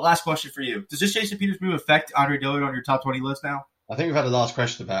move? Last question for you. Does this Jason Peters move affect Andre Dillard on your top 20 list now? I think we've had the last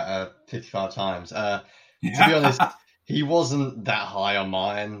question about 55 times. To be honest, he wasn't that high on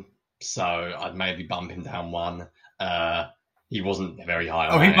mine, so I'd maybe bump him down one. He wasn't very high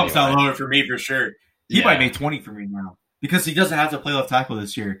on mine. He bumps down lower for me for sure. He might make 20 for me now because he doesn't have to play left tackle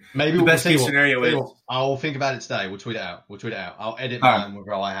this year. Maybe the best case scenario is I'll think about it today. We'll tweet it out. I'll edit mine with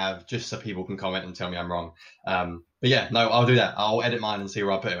all I have just so people can comment and tell me I'm wrong. But yeah, no, I'll do that. I'll edit mine and see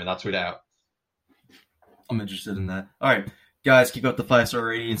where I put him, and I'll tweet it out. I'm interested in that. All right, guys, keep up the 5-star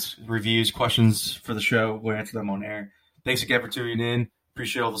ratings, reviews, questions for the show. We'll answer them on air. Thanks again for tuning in.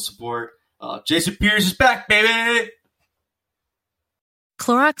 Appreciate all the support. Jason Peters is back, baby!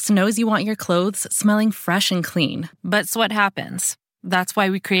 Clorox knows you want your clothes smelling fresh and clean, but so what happens? That's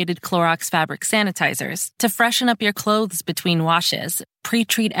why we created Clorox fabric sanitizers to freshen up your clothes between washes,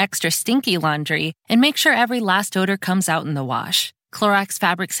 pre-treat extra stinky laundry, and make sure every last odor comes out in the wash. Clorox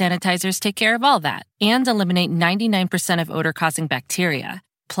fabric sanitizers take care of all that and eliminate 99% of odor-causing bacteria.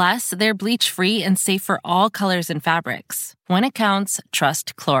 Plus, they're bleach-free and safe for all colors and fabrics. When it counts,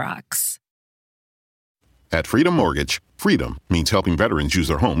 trust Clorox. At Freedom Mortgage, freedom means helping veterans use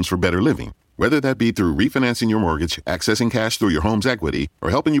their homes for better living. Whether that be through refinancing your mortgage, accessing cash through your home's equity, or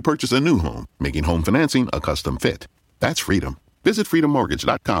helping you purchase a new home, making home financing a custom fit. That's freedom. Visit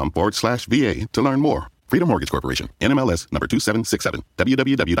freedommortgage.com/VA to learn more. Freedom Mortgage Corporation, NMLS number 2767,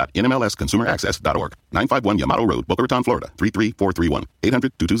 www.nmlsconsumeraccess.org, 951 Yamato Road, Boca Raton, Florida, 33431,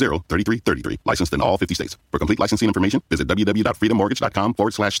 800-220-3333, licensed in all 50 states. For complete licensing information, visit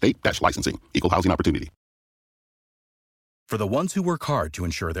www.freedommortgage.com/state-licensing. Equal housing opportunity. For the ones who work hard to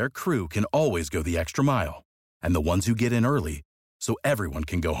ensure their crew can always go the extra mile, and the ones who get in early so everyone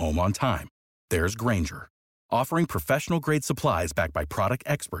can go home on time, there's Grainger, offering professional-grade supplies backed by product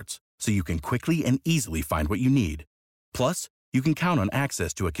experts so you can quickly and easily find what you need. Plus, you can count on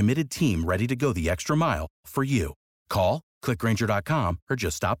access to a committed team ready to go the extra mile for you. Call, click Grainger.com, or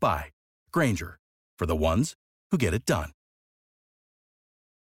just stop by. Grainger, for the ones who get it done.